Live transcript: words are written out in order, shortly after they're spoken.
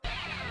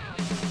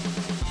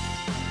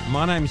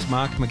My name's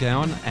Mark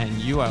McGowan and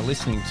you are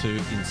listening to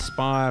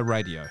Inspire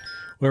Radio.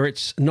 Where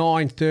it's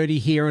 9:30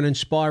 here on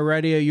Inspire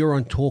Radio. You're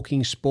on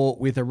Talking Sport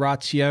with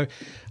Orazio.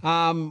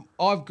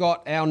 I've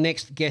got our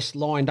next guest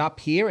lined up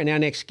here, and our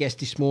next guest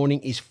this morning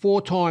is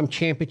four-time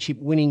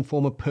championship-winning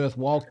former Perth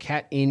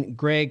Wildcat in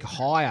Greg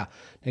Hire.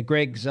 Now,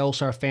 Greg's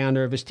also a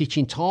founder of A Stitch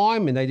in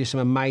Time, and they do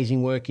some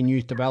amazing work in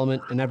youth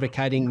development and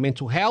advocating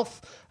mental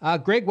health.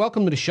 Greg,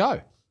 welcome to the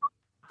show.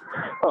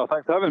 Oh,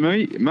 thanks for having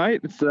me, mate.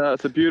 It's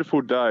a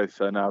beautiful day,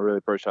 so no, I really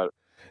appreciate it.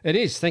 It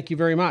is. Thank you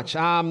very much.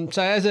 So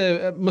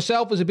as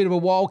myself as a bit of a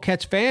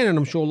Wildcats fan, and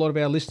I'm sure a lot of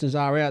our listeners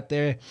are out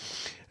there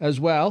as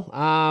well,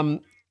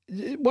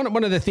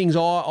 one of the things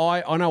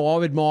I know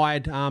I've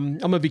admired,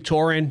 I'm a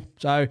Victorian,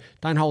 so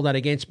don't hold that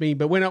against me,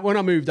 but when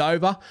I moved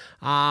over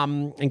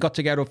and got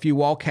to go to a few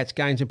Wildcats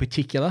games in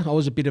particular, I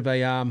was a bit of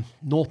a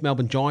North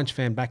Melbourne Giants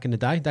fan back in the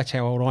day. That's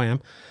how old I am.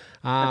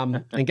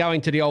 And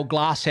going to the old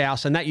Glass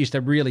House, and that used to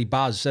really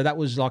buzz. So that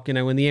was like,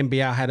 when the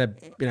NBL had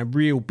a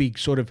real big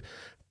sort of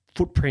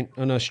footprint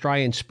on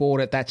Australian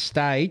sport at that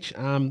stage.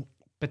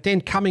 But then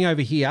coming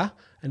over here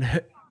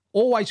and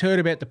always heard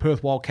about the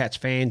Perth Wildcats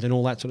fans and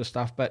all that sort of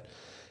stuff, but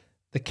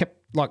they kept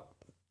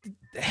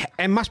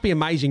it must be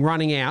amazing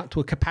running out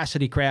to a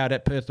capacity crowd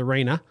at Perth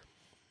Arena,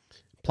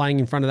 playing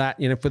in front of that,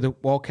 for the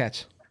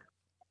Wildcats.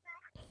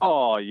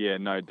 Oh yeah,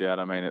 no doubt.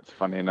 I mean, it's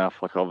funny enough,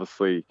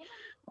 obviously,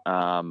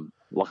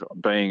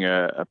 being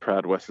a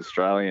proud West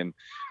Australian,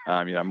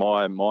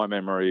 my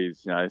memories,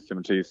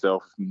 similar to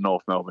yourself,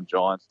 North Melbourne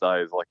Giants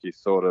days, you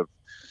sort of,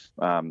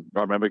 I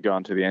remember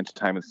going to the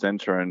entertainment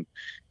centre and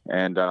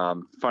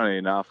funny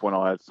enough, when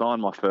I had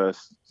signed my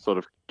first sort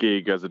of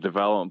gig as a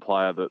development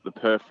player, the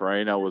Perth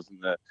Arena was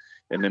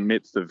in the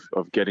midst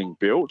of getting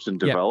built and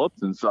developed.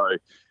 Yep. And so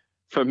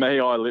for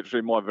me,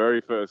 my very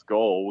first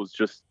goal was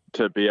just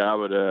to be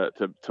able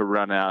to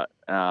run out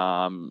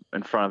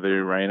in front of the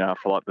arena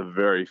for the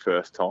very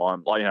first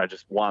time,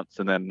 just once,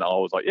 and then I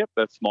was like, yep,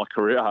 that's my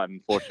career.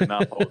 And fortunate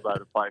enough, I was able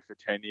to play for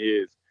 10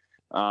 years.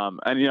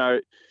 And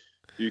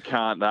you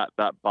can't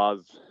that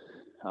buzz,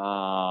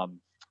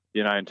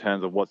 in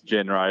terms of what's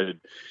generated.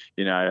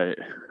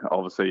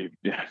 Obviously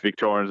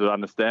Victorians would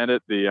understand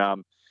it.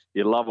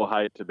 You love or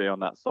hate to be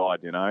on that side.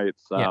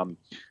 It's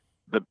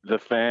The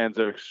fans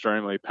are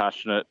extremely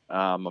passionate.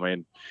 I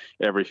mean,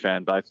 every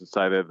fan base would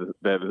say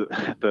they're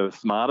the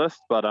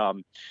smartest, but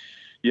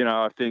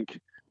I think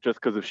just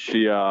because of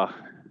sheer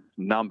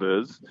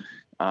numbers,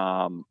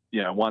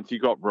 once you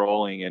got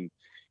rolling, and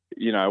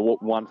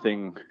one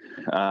thing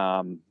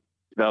that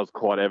was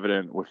quite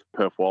evident with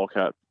Perth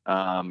Wildcat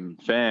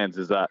fans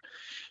is that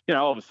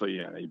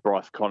obviously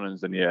Bryce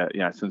Connors and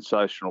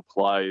sensational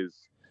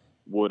plays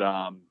would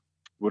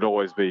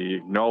always be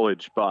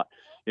acknowledged, but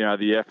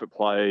the effort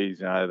plays,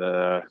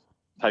 the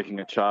taking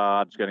a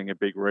charge, getting a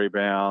big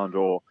rebound,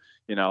 or,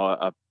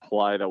 a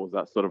play that was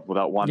that sort of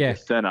that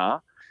 1%er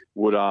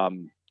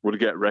would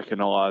get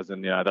recognised.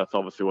 And, that's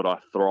obviously what I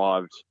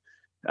thrived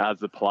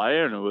as a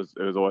player. And it was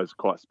always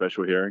quite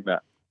special hearing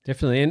that.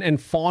 Definitely.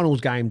 And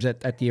finals games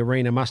at the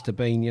arena must have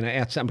been,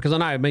 outside, because I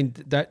know,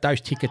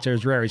 those tickets are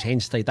as rare as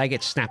hen's teeth. They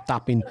get snapped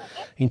up in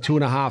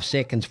 2.5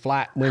 seconds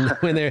flat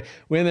when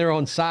they're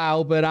on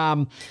sale. But,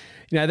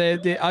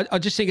 I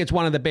just think it's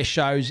one of the best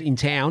shows in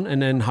town,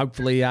 and then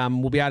hopefully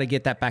we'll be able to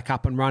get that back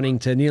up and running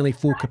to nearly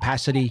full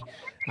capacity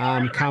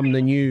come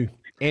the new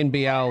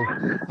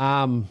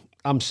NBL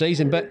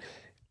season. But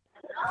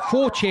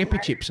 4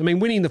 championships. I mean,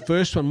 winning the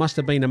first one must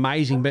have been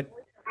amazing. But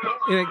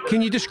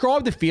can you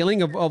describe the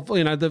feeling of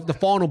the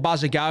final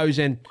buzzer goes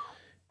and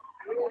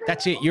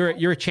that's it?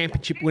 You're a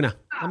championship winner.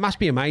 It must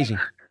be amazing.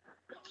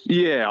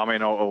 Yeah, I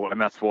mean,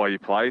 and that's why you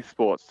play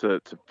sports,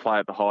 to play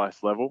at the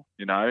highest level,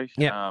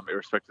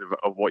 irrespective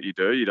of what you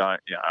do. You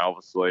don't,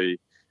 obviously,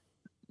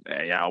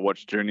 I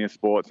watch junior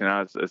sports,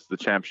 it's the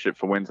championship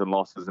for wins and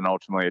losses and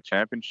ultimately a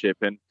championship.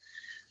 And,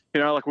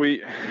 you're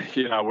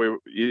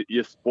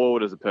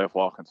spoiled as a Perth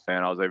Wildcats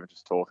fan. I was even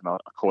just talking, I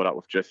caught up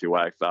with Jesse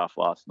Wagstaff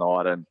last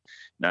night, and,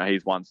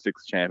 he's won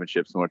 6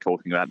 championships, and we're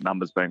talking about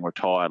numbers being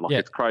retired.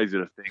 It's crazy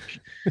to think,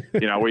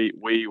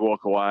 we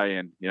walk away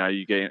and,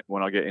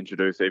 when I get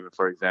introduced, even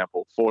for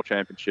example, 4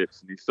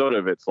 championships, and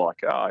it's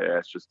like, oh yeah,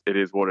 it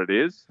is what it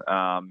is.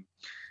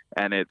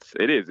 And it's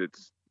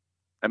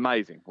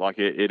amazing.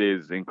 It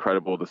is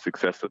incredible, the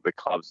success that the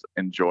club's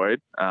enjoyed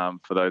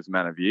for those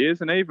amount of years.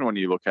 And even when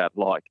you look at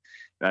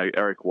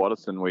Eric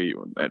Watterson, we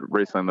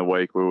recently in the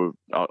week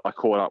I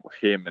caught up with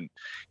him, and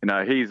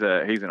he's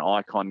an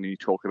icon. You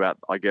talk about,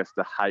 I guess,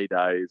 the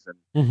heydays and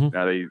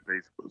these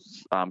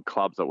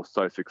clubs that were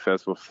so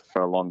successful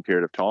for a long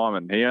period of time,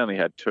 and he only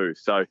had 2.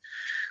 So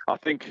I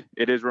think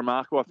it is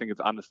remarkable. I think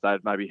it's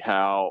understated maybe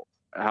how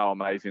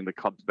amazing the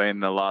club's been in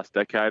the last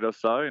decade or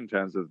so in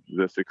terms of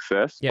the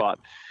success. Yep. But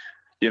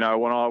when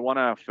I won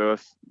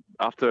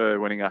after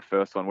winning our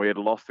first one, we had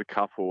lost a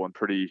couple and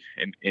pretty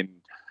in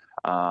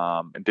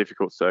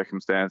difficult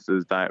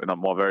circumstances.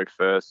 My very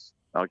first,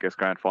 I guess,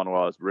 grand final,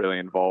 I was really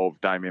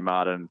involved. Damien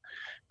Martin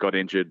got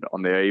injured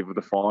on the eve of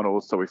the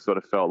finals, so we sort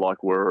of felt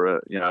like we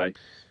were,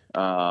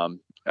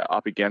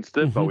 up against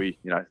it, but we,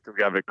 still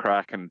gave it a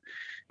crack, and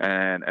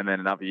then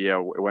another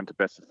year we went to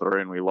best of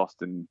 3 and we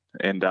lost in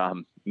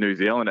New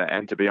Zealand.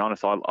 And to be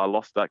honest, I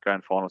lost that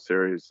grand final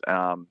series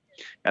and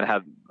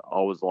had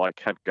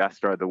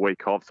gastro the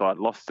week off, so I'd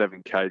lost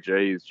 7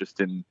 kgs just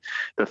in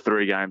the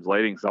 3 games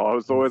leading. So I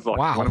was always like,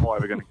 wow, when am I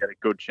ever going to get a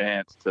good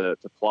chance to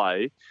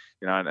play,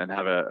 and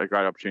have a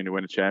great opportunity to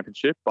win a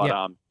championship?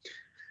 But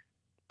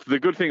the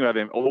good thing about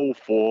them, all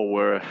 4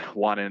 were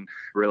won in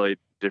really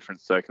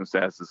different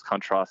circumstances,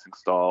 contrasting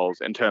styles.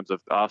 In terms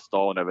of our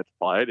style, never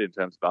played in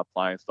terms of our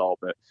playing style,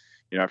 but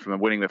from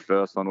winning the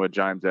first one, where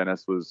James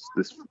Ennis was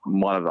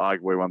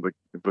arguably one of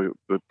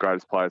the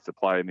greatest players to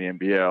play in the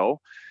NBL,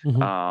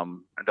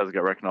 and doesn't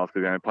get recognised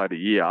because he only played a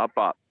year.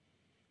 But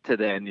to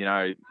then,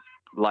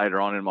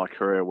 later on in my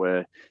career,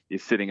 where you're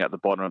sitting at the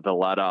bottom of the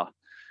ladder,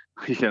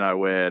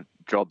 where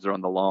jobs are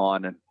on the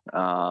line, and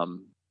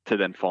to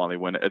then finally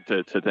win it,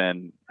 to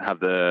then have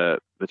the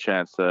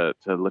chance to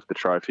lift the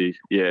trophy.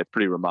 Yeah, it's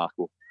pretty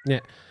remarkable. Yeah.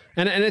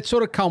 And it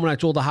sort of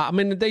culminates all the hard. I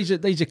mean, these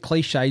are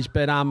cliches,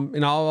 but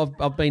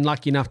I've been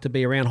lucky enough to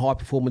be around high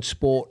performance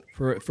sport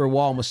for a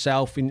while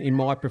myself in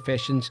my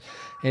professions,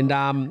 and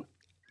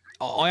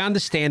I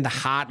understand the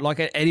hard. Like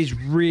it is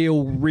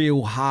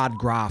real hard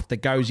graft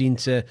that goes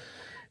into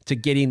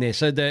get in there.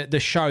 So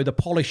the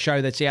polished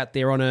show that's out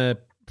there on a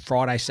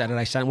Friday,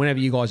 Saturday, Sunday, whenever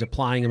you guys are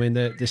playing, I mean,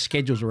 the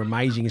schedules are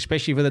amazing,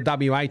 especially for the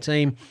WA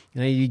team.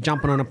 You're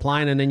jumping on a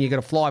plane and then you got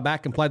to fly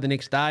back and play the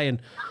next day.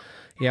 And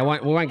yeah,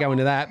 we won't go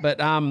into that, but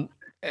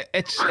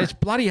it's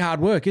bloody hard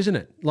work, isn't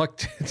it? Like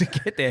to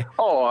get there.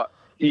 Oh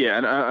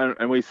yeah,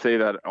 and we see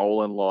that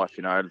all in life.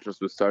 Just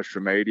with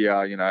social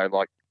media,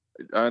 like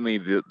only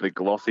the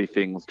glossy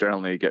things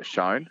generally get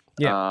shown.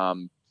 Yeah.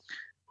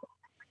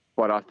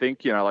 But I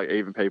think like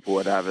even people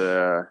would have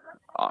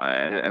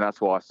and that's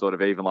why I sort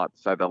of even like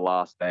to say the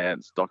Last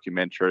Dance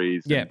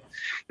documentaries. Yeah.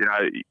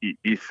 And,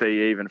 you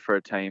see even for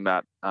a team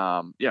that,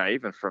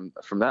 even from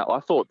that, I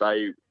thought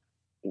they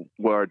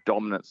were a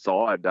dominant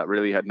side that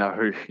really had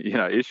no,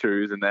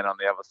 issues. And then on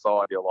the other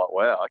side, you're like,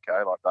 wow,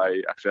 okay, like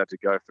they actually had to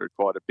go through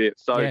quite a bit.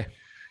 So,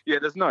 yeah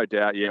there's no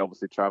doubt,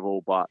 obviously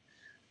travel, but,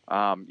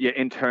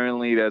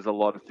 internally there's a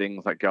lot of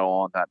things that go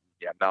on that,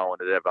 no one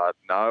would ever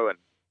know. And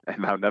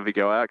they'll never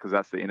go out because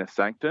that's the inner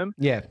sanctum.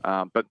 Yeah.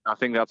 But I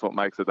think that's what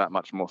makes it that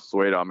much more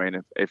sweet. I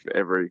mean, if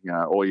every,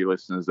 all your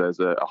listeners, there's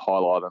a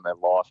highlight in their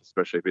life,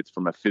 especially if it's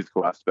from a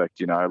physical aspect,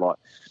 like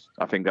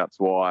I think that's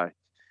why,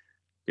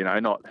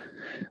 not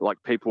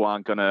like people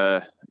aren't going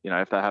to,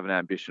 if they have an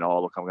ambition,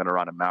 I'm going to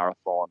run a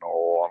marathon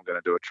or I'm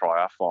going to do a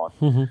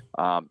triathlon.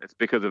 It's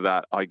because of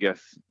that, I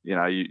guess, you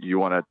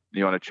want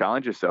to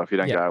challenge yourself. You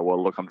don't go,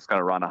 well, look, I'm just going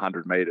to run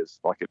 100 meters.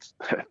 Like it's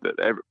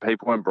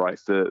people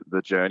embrace the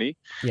journey,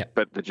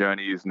 but the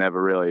journey is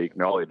never really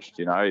acknowledged.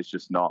 It's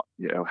just not,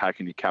 how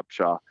can you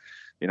capture,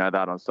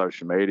 that on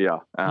social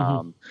media?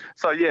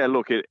 So yeah,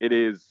 look, it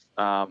is,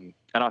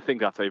 and I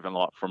think that's even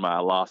like from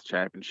our last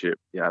championship,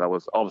 that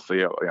was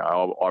obviously,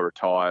 I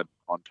retired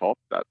on top.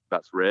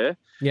 That's rare.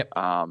 Yep.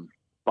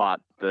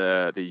 But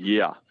the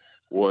year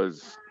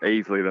was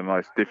easily the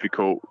most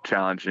difficult,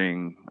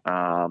 challenging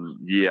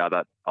year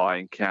that I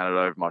encountered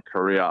over my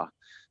career.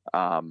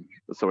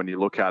 So when you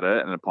look at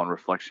it and upon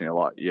reflection, you're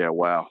like, yeah,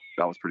 wow,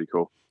 that was pretty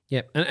cool.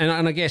 Yeah,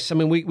 and I guess, I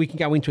mean, we can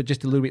go into it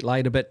just a little bit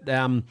later, but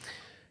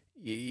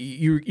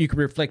you can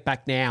reflect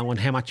back now on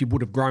how much you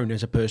would have grown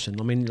as a person.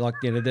 I mean, like,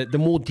 the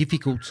more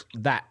difficult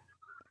that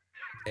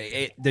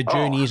the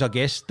journey is, I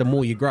guess, the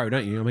more you grow,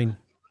 don't you? I mean,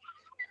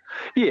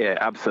 yeah,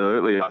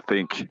 absolutely. I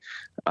think,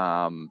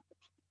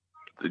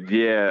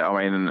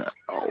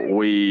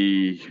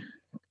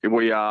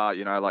 we are,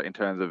 like in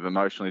terms of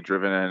emotionally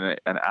driven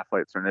and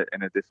athletes are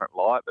in a different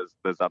light.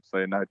 There's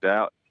absolutely no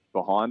doubt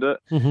behind it.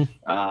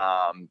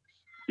 And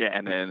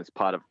then it's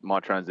part of my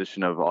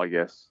transition of, I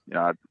guess,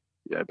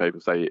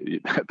 people say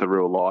the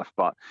real life,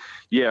 but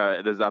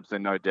there's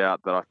absolutely no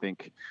doubt that I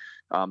think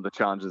the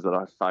challenges that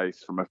I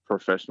face from a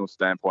professional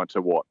standpoint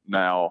to what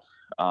now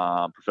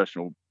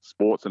professional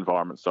sports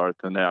environment,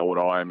 to now what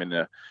I am in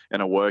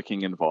a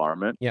working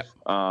environment. Yep.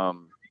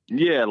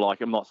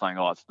 Like I'm not saying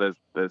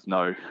there's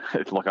no,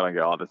 it's like I don't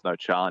go, there's no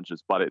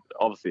challenges, but it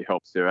obviously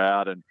helps you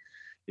out, and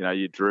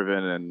you're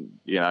driven, and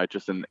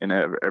just in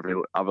every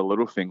other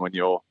little thing when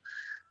you're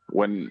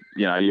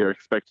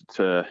expected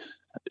to,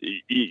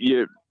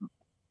 you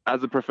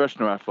as a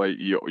professional athlete,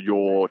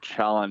 you're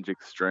challenged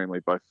extremely,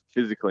 both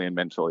physically and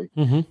mentally.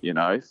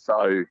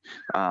 So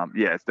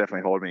it's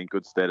definitely holding me in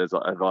good stead as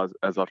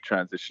I've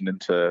transitioned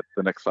into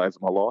the next phase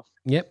of my life.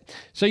 Yep.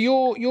 So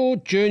your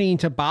journey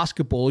into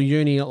basketball,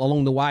 journey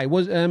along the way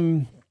was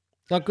can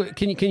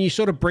you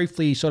sort of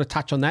briefly sort of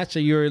touch on that? So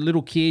you're a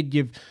little kid,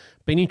 you've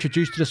been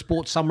introduced to the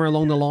sport somewhere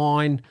along the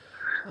line.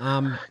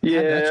 How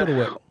did that sort of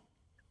work?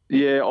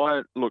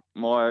 Yeah,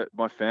 my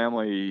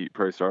family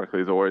prehistorically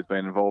has always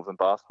been involved in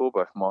basketball,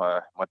 both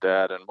my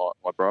dad and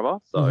my brother.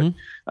 So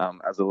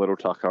as a little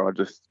tucker, I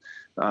just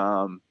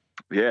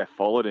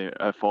followed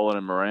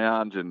him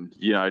around, and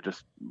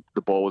just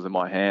the ball was in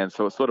my hand,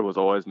 so it sort of was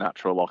always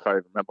natural. Like I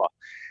remember,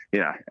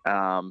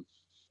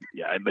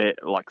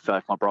 like say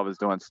if my brother's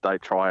doing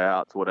state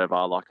tryouts or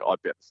whatever, like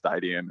I'd be at the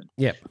stadium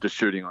and just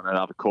shooting on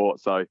another court.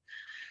 So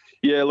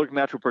yeah, look,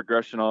 natural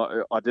progression.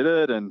 I did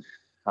it, and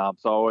so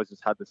I always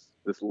just had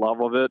this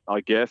love of it,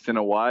 I guess, in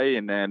a way.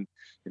 And then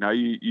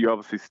you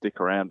obviously stick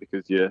around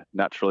because you're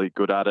naturally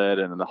good at it,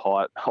 and then the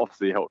height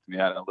obviously helped me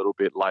out a little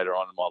bit later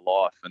on in my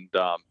life. And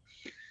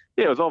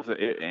it was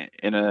obviously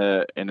in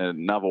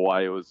another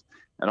way, it was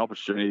an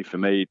opportunity for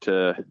me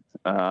to.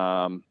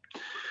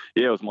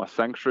 It was my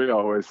sanctuary. I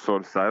always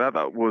sort of say that.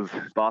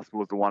 Basketball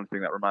was the one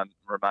thing that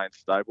remained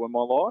stable in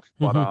my life.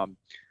 But I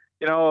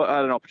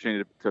had an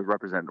opportunity to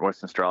represent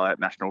Western Australia at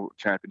national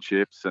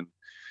championships, and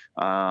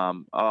I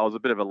was a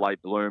bit of a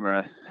late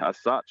bloomer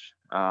as such,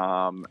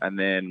 and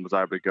then was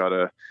able to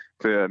go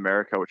to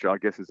America, which I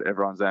guess is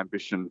everyone's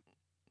ambition.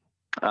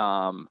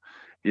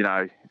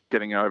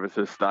 Getting over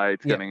to the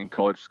States, getting a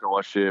college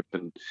scholarship,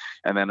 and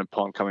then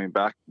upon coming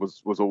back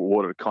was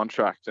awarded a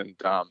contract. And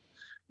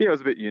it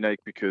was a bit unique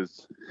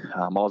because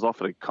I was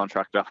offered a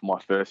contract after my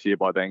first year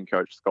by then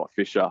coach Scott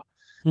Fisher.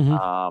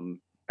 And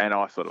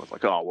I sort of was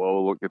like, oh,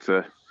 well, look, it's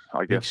no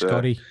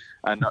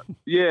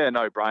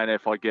brainer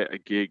if I get a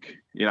gig,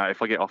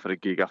 if I get offered a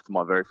gig after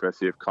my very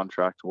first year of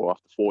contract or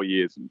after 4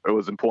 years, it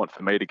was important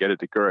for me to get a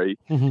degree,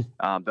 that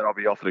I'll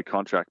be offered a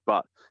contract.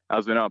 But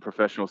as we know, in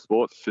professional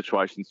sports,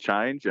 situations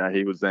change.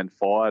 He was then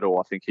fired, or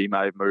I think he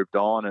may have moved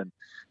on, and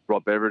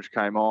Rob Beveridge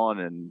came on,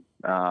 and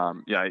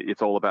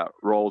it's all about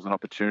roles and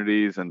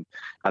opportunities. And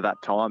at that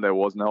time, there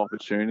was no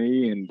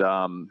opportunity. And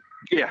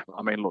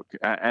look,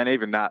 and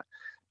even that,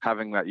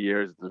 having that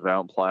year as a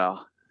development player,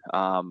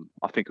 I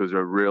think it was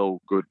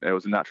it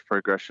was a natural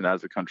progression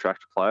as a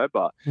contracted player,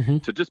 but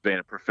to just be in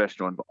a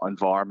professional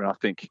environment, I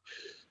think,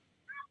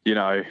 and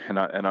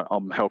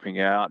I'm helping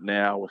out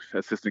now with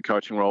assistant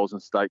coaching roles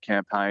and state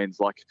campaigns.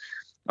 Like,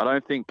 I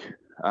don't think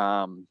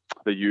the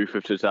youth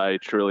of today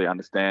truly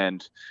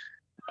understand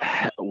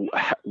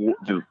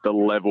the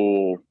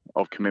level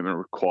of commitment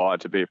required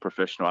to be a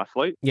professional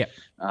athlete.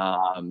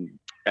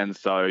 And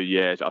so,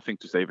 I think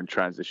just even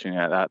transitioning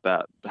out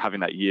that having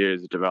that year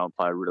as a development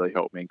player really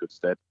helped me in good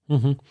stead.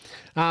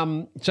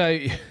 So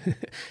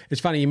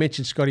it's funny you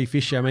mentioned Scotty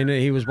Fisher. I mean,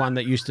 he was one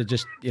that used to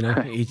just,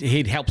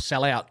 he'd help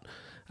sell out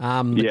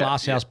the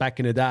Glass House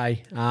back in the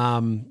day,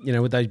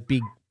 with those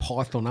big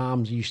python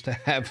arms he used to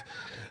have.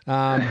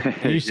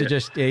 He used to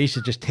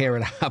just tear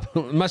it up.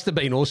 It must have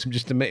been awesome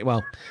just to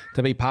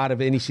be part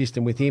of any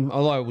system with him,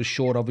 although it was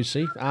short,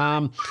 obviously.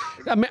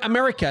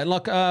 America,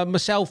 like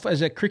myself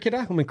as a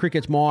cricketer, I mean,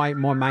 cricket's my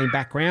main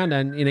background,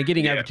 and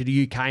getting over to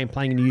the UK and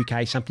playing in the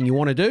UK is something you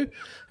want to do,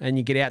 and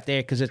you get out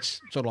there because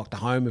it's sort of like the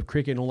home of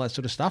cricket and all that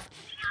sort of stuff.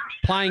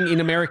 Playing in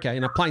America,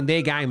 playing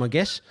their game, I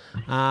guess,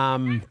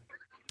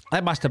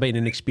 that must have been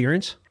an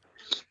experience.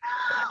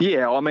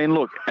 Yeah, I mean,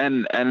 look,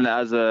 and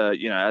as a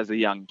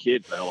young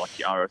kid,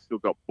 I still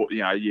got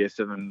year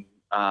 7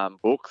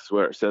 books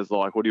where it says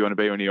like, what do you want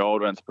to be when you're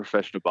older? And it's a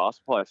professional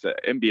basketball player. So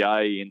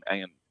NBA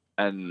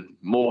and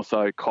more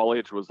so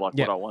college was like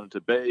what I wanted to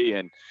be,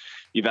 and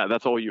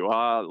that's all you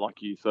are. Like,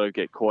 you sort of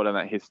get caught in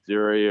that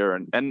hysteria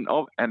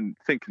and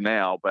think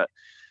now, but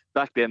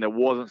back then there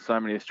wasn't so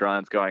many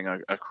Australians going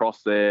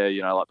across there.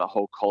 Like the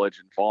whole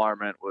college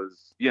environment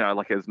was,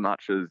 like as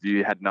much as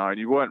you had known,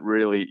 you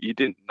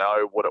didn't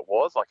know what it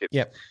was. Like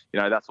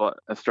that's what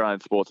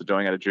Australian sports are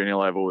doing at a junior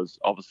level, is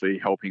obviously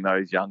helping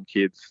those young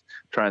kids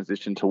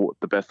transition to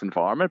the best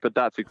environment. But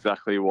that's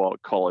exactly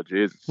what college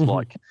is. It's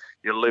like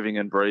you're living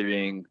and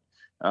breathing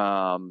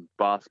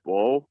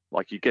basketball,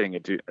 like you're getting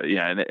an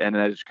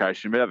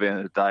education. But at the end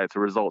of the day, it's a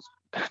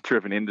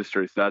results-driven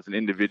industry. So as an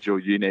individual,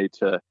 you need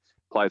to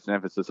place an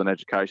emphasis on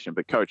education,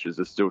 but coaches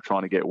are still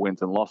trying to get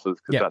wins and losses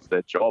because that's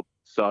their job.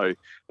 So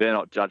they're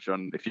not judged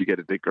on if you get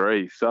a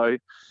degree. So,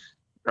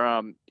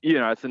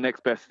 it's the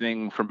next best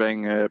thing from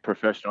being a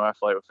professional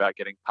athlete without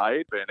getting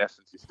paid, but in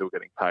essence, you're still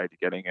getting paid.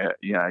 You're getting an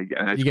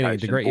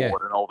education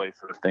board and all these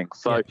sort of things.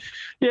 So,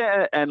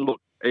 and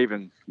look,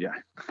 even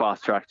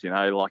fast tracked.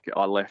 Like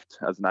I left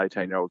as an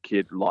 18-year-old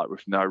kid, like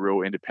with no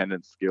real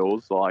independent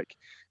skills,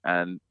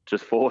 and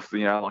just forced.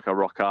 Like I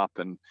rock up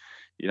and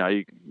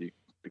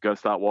you got to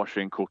start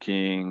washing,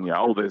 cooking,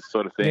 all these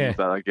sort of things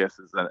that I guess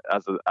as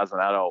an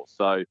adult.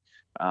 So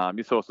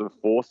you're sort of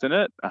forced in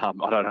it. I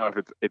don't know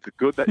if it's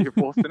good that you're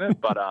forced in it,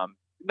 but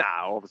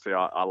obviously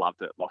I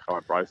loved it. Like I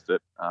embraced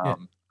it,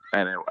 and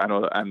it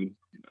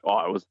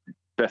was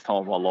best time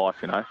of my life.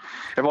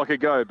 If I could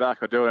go back,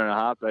 I'd do it in a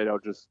heartbeat. I'll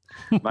just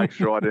make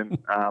sure I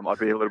didn't. I'd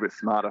be a little bit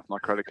smarter with my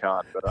credit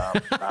card, but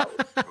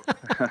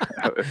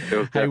it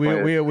was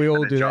definitely we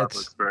all do that.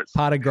 It's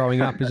part of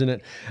growing up, isn't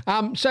it?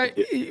 So,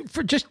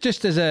 for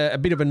just as a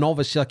bit of a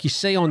novice, like you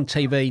see on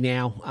TV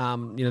now,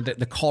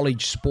 the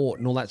college sport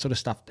and all that sort of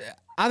stuff.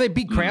 Are there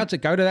big crowds that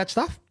go to that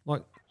stuff?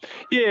 Like,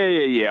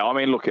 yeah. I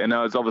mean, look, and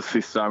there's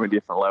obviously so many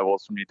different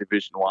levels from your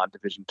Division 1,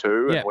 Division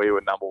 2, and we were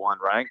number 1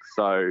 ranked.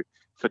 So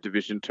for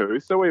Division 2,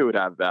 so we would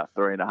have about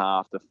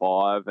 3.5 to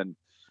 5, and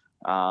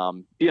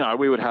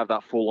we would have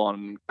that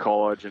full-on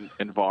college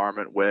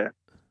environment where,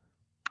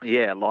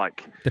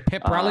 like the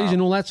pep rallies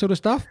and all that sort of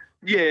stuff.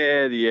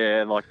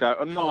 Yeah, like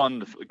that. Not on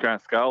the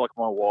grand scale. Like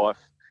my wife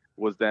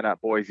was then at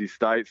Boise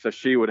State, so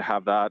she would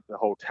have that, the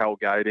whole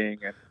tailgating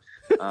and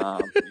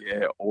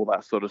all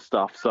that sort of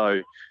stuff.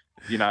 So,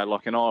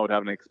 like, and I would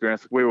have an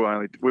experience. We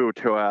were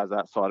 2 hours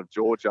outside of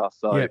Georgia,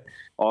 so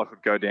I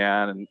could go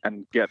down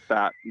and get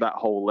that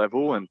whole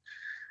level, and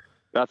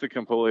that's a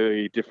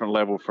completely different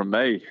level from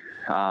me.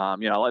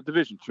 Like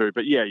Division 2,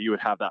 but yeah, you would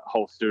have that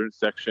whole student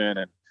section,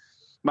 and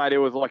mate, it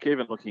was like,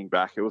 even looking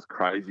back, it was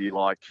crazy.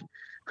 Like,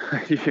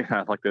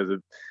 like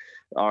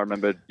I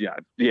remember,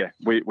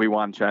 we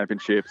won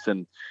championships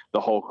and the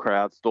whole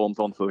crowd storms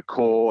onto the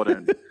court.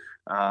 And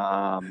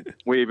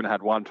we even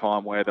had one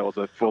time where there was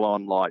a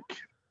full-on,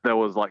 there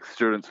was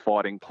students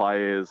fighting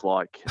players,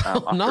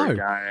 after a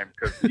game.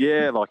 Cause,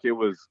 it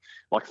was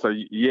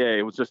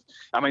it was just,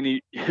 I mean,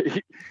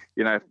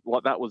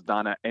 like that was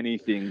done at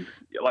anything,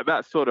 like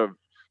that sort of,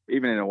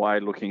 even in a way,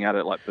 looking at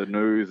it like the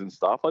news and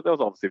stuff, like there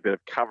was obviously a bit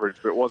of coverage,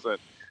 but it wasn't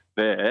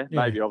there.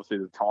 Yeah. Maybe obviously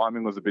the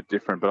timing was a bit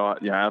different, but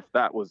if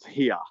that was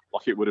here,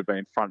 like it would have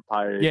been front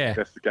page,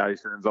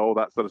 investigations, all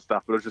that sort of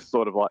stuff. But it was just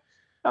sort of like,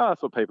 oh,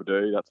 that's what people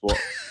do. That's what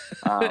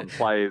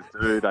players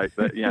do. They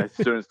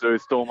students do,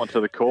 storm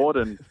onto the court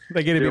and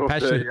they get a bit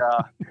passionate.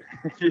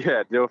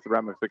 Deal with the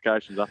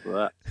ramifications after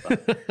that. So,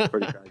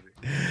 pretty crazy.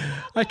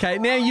 Okay,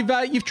 now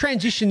you've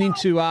transitioned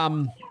into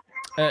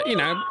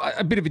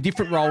a bit of a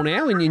different role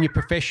now in your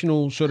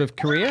professional sort of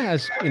career.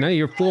 As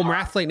you're a former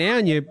athlete now,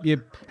 and you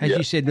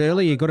you said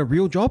earlier, you've got a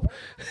real job.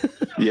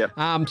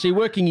 So you're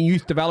working in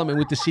youth development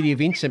with the City of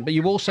Vincent, but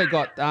you've also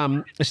got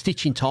a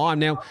Stitch in Time.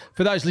 Now,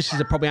 for those listeners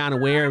that probably aren't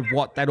aware of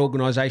what that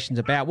organisation's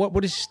about,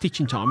 what is Stitch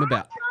in Time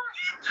about?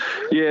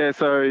 Yeah,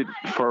 so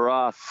for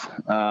us,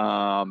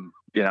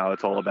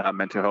 it's all about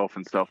mental health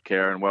and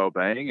self-care and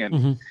well-being,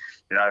 and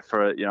I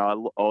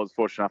was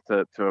fortunate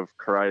enough to have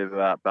created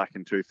that back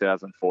in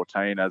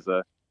 2014 as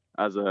a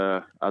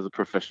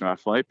professional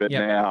athlete, but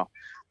now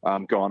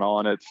gone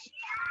on, it's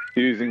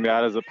using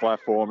that as a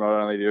platform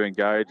not only to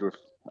engage with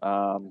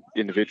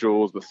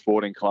individuals, with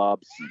sporting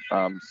clubs,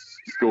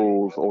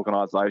 schools,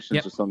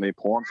 organisations, just on the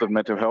importance of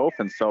mental health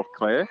and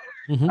self-care.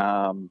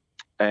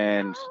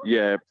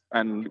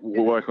 And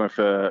we're working with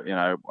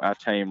our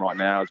team right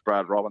now is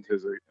Brad Robbins,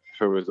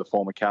 who is a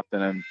former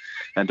captain,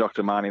 and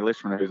Dr. Marnie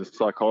Lishman, who's a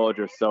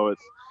psychologist. So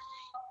it's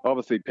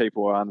obviously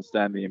people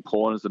understand the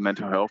importance of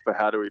mental health, but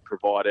how do we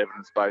provide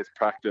evidence-based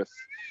practice,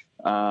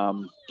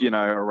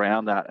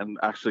 around that, and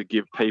actually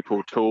give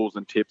people tools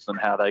and tips on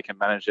how they can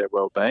manage their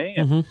well-being.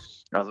 And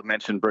as I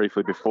mentioned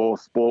briefly before,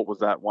 sport was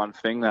that one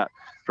thing that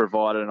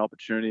provided an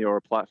opportunity or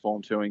a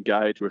platform to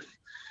engage with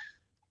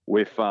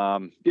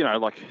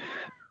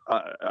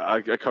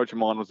a coach of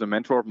mine was a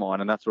mentor of mine,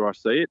 and that's where I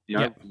see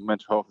it.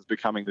 Mental health is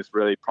becoming this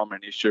really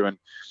prominent issue, and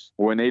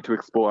we need to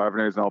explore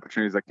avenues and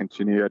opportunities that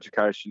continue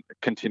education,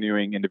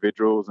 continuing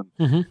individuals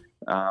and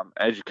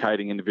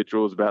educating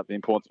individuals about the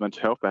importance of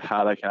mental health, but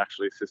how they can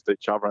actually assist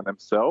each other and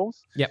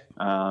themselves.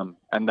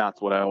 And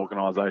that's what our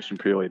organisation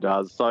purely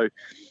does. So,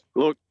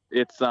 look,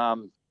 it's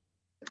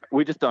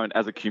we just don't,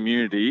 as a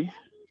community,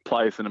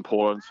 place an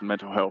importance in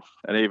mental health,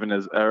 and even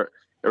as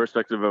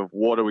irrespective of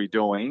what are we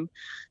doing,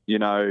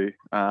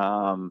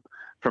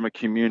 from a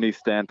community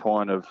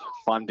standpoint of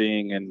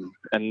funding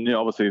and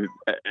obviously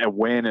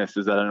awareness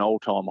is at an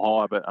all-time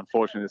high, but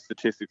unfortunately the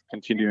statistics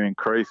continue to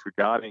increase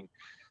regarding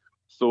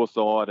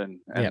suicide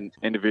and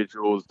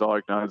individuals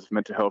diagnosed with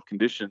mental health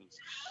conditions.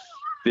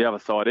 The other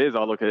side is,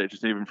 I look at it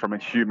just even from a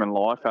human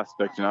life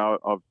aspect, in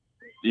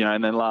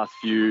the last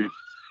few,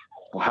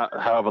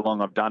 however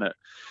long I've done it,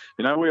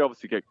 we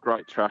obviously get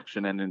great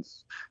traction, and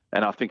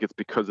I think it's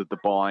because of the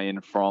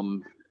buy-in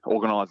from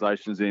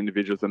organisations and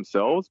individuals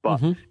themselves.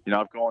 But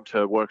I've gone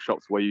to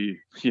workshops where you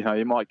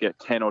might get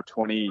 10 or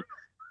 20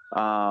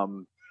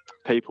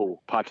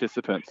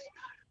 participants,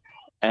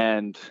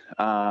 and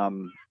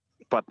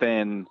but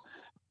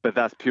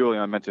that's purely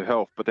on mental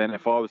health. But then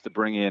if I was to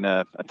bring in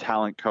a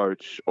talent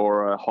coach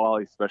or a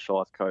highly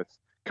specialised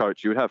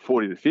coach, you would have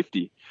 40 to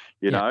 50,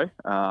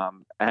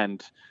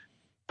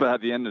 But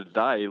at the end of the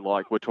day,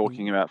 we're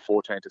talking about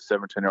 14 to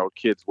 17-year-old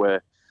kids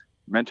where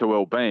mental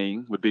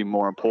well-being would be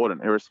more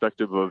important,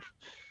 irrespective of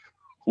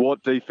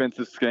what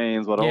defensive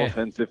schemes, what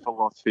offensive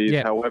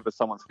philosophies, however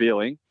someone's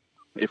feeling.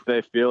 If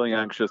they're feeling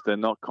anxious, they're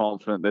not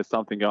confident, there's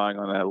something going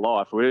on in their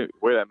life, we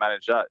don't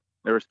manage that,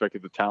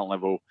 irrespective of talent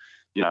level.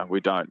 We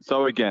don't.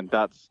 So again,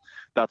 that's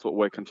what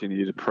we're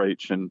continuing to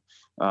preach. And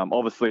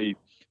obviously,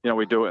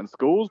 we do it in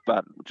schools,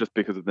 but just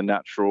because of the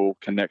natural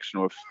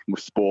connection with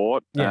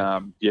sport, we're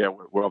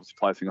obviously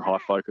placing a high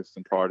focus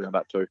and priority on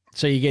that too.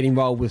 So you get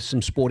involved with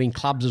some sporting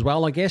clubs as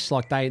well, I guess,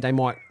 like they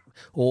might,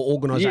 or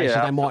organisations,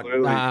 they might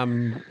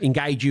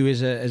engage you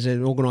as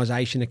an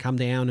organisation to come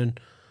down and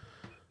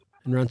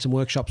run some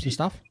workshops and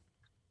stuff?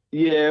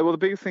 Yeah, well, the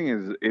biggest thing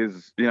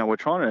is we're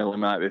trying to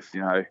eliminate this,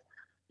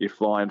 your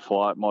fly and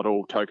flight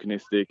model,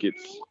 tokenistic.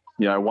 It's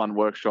one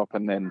workshop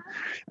and then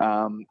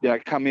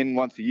come in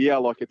once a year.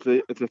 Like it's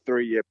a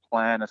 3-year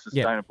plan, a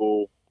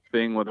sustainable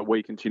thing that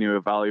we continue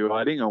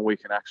evaluating, and we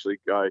can actually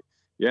go,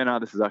 yeah, no,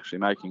 this is actually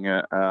making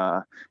it,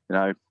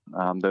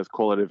 there's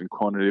qualitative and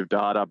quantitative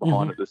data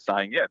behind it that's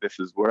saying, yeah,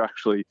 we're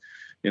actually,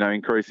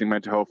 increasing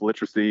mental health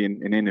literacy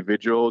in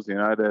individuals.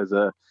 There's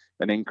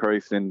an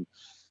increase in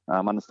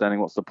understanding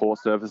what support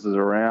services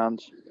are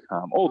around,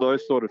 all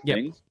those sort of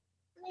things.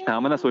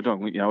 And that's what we're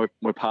doing.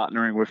 We're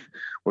partnering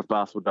with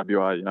Basketball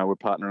WA. We're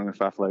partnering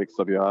with Athletics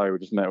WA. We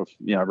just met with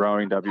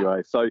Rowing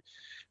WA. So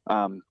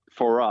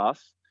for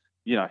us,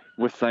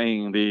 we're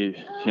seeing we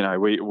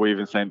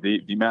even seen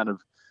the amount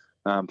of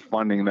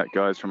funding that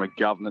goes from a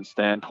government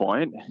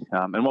standpoint.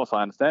 And whilst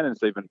I understand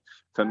it's even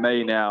for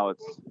me now,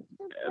 it's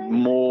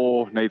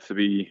more needs to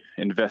be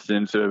invested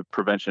into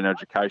prevention and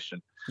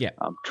education. Yeah.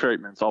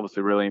 Treatment's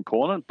obviously really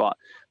important, but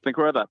I think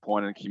we're at that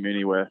point in the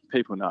community where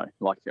people know,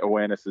 like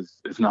awareness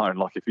is known.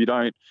 Like if you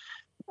don't,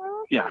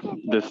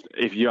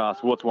 if you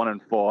ask what's 1 in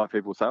 5,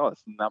 people say,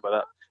 it's the number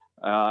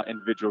that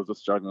individuals are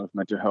struggling with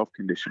mental health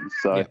conditions.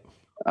 So,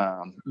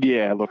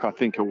 look, I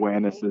think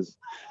awareness is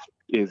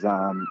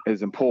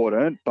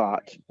important,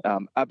 but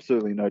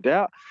absolutely no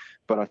doubt.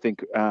 But I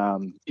think,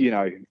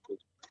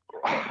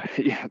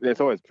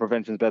 there's always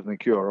prevention is better than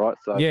cure, right?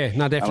 So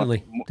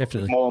definitely.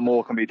 More and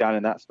more can be done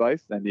in that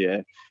space, and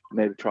you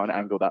need to try and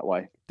angle that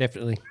way.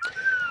 Definitely.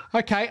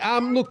 Okay.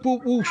 Look,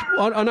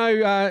 I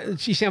know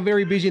you sound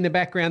very busy in the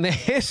background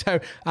there, so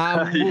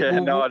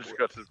I just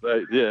got to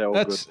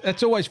say,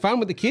 that's always fun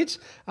with the kids.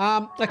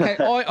 Okay,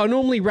 I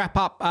normally wrap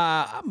up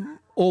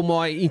all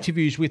my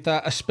interviews with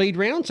a speed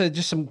round, so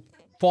just some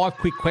 5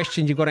 quick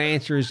questions you've got to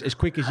answer as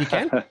quick as you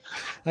can.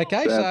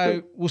 Okay,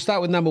 so we'll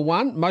start with number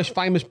 1. Most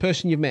famous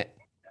person you've met?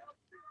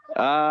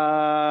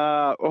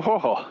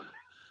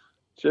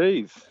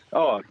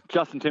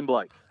 Justin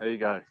Timberlake. There you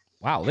go.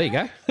 Wow, there you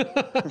go.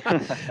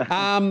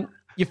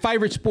 Your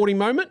favourite sporting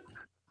moment?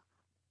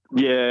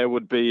 Yeah, it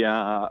would be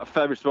a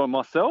favourite sport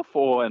myself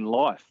or in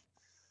life.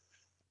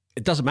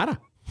 It doesn't matter.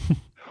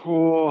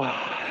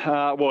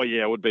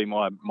 It would be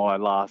my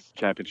last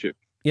championship.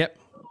 Yep.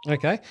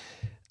 Okay.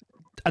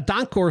 A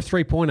dunk or a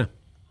three-pointer?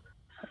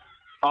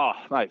 Oh,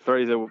 mate,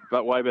 threes are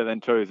way better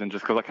than twos, and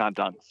just because I can't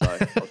dunk, so I'll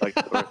take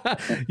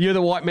the You're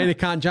the white man who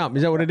can't jump.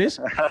 Is that what it is?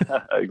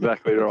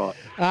 Exactly right.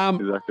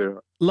 Exactly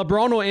right.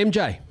 LeBron or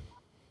MJ?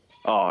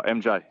 Oh,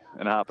 MJ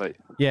in a heartbeat.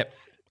 Yep.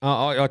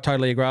 I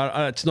totally agree.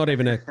 It's not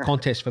even a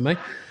contest for me.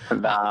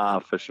 Nah,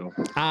 for sure.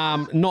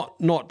 Not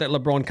that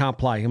LeBron can't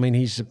play. I mean,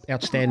 he's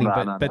outstanding,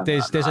 but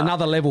there's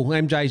another level.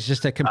 MJ's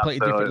just a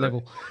completely different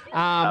level.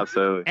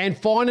 Absolutely. And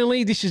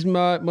finally, this is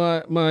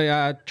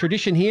my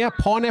tradition here: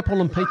 pineapple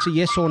on pizza,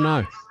 yes or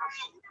no?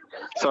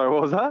 Sorry,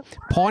 what was that?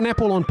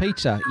 Pineapple on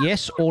pizza,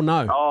 yes or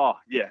no? Oh,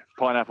 yeah.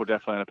 Pineapple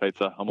definitely on a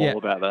pizza. I'm all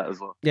about that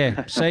as well.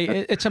 Yeah. See,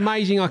 it's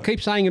amazing. I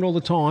keep saying it all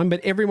the time, but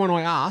everyone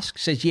I ask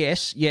says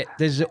yes, yet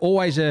there's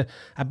always a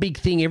big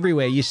thing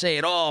everywhere. You see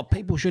it,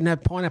 people shouldn't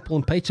have pineapple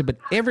on pizza, but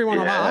everyone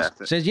I've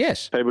asked says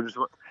yes.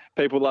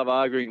 People love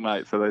arguing,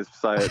 mate, so they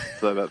say it.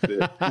 So that's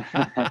it.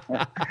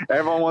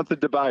 Everyone wants a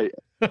debate.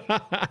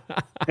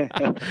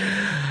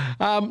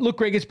 Look,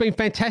 Greg, it's been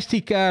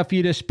fantastic for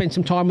you to spend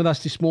some time with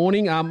us this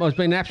morning. It's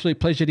been an absolute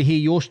pleasure to hear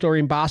your story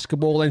in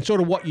basketball and sort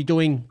of what you're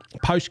doing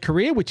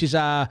post-career, which is, we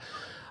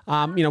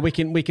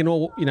can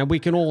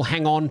all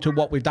hang on to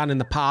what we've done in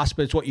the past,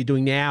 but it's what you're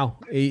doing now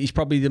is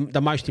probably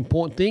the most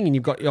important thing. And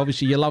you've got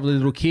obviously your lovely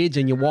little kids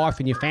and your wife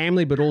and your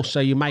family, but also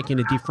you're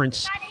making a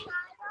difference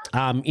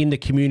in the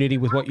community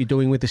with what you're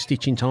doing with the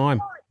Stitch in Time.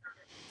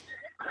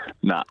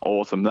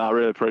 Awesome. I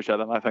really appreciate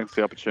that, mate. Thanks for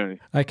the opportunity.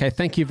 Okay,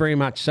 thank you very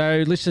much.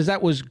 So, listeners,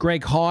 that was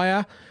Greg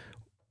Heyer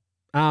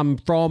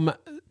from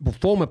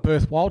former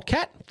Perth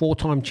Wildcat,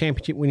 4-time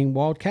championship winning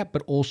Wildcat,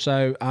 but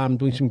also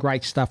doing some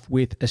great stuff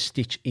with A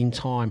Stitch in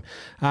Time.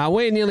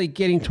 We're nearly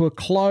getting to a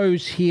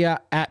close here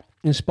at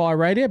Inspire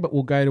Radio, but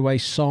we'll go to a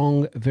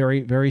song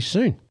very, very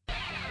soon.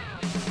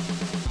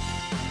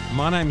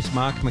 My name's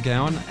Mark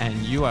McGowan, and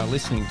you are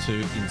listening to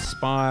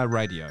Inspire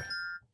Radio.